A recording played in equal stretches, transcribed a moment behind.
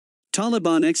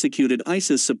Taliban executed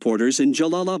ISIS supporters in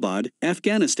Jalalabad,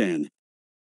 Afghanistan.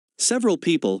 Several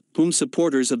people, whom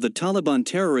supporters of the Taliban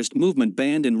terrorist movement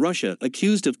banned in Russia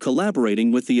accused of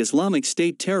collaborating with the Islamic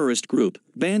State terrorist group,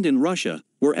 banned in Russia,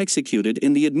 were executed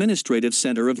in the administrative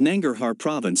center of Nangarhar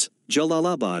province,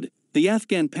 Jalalabad, the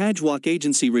Afghan Pajhwok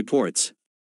agency reports.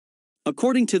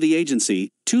 According to the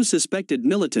agency, 2 suspected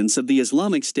militants of the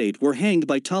Islamic State were hanged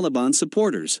by Taliban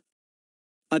supporters.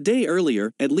 A day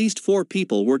earlier, at least 4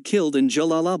 people were killed in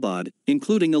Jalalabad,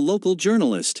 including a local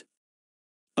journalist.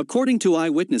 According to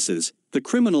eyewitnesses, the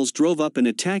criminals drove up in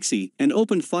a taxi and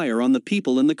opened fire on the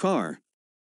people in the car.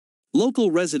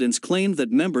 Local residents claimed that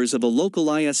members of a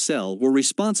local IS cell were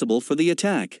responsible for the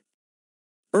attack.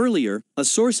 Earlier, a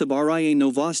source of RIA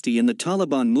Novosti in the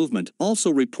Taliban movement also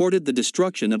reported the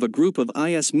destruction of a group of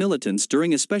IS militants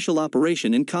during a special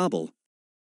operation in Kabul.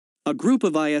 A group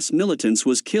of IS militants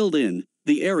was killed in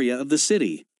the area of the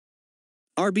city.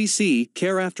 RBC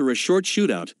care after a short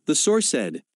shootout, the source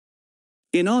said.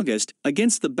 In August,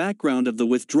 against the background of the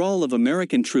withdrawal of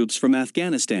American troops from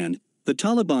Afghanistan, the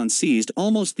Taliban seized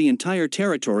almost the entire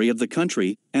territory of the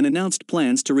country and announced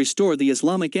plans to restore the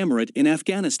Islamic Emirate in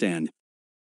Afghanistan.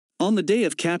 On the day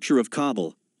of capture of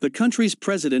Kabul, the country's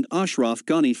President Ashraf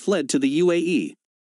Ghani fled to the UAE.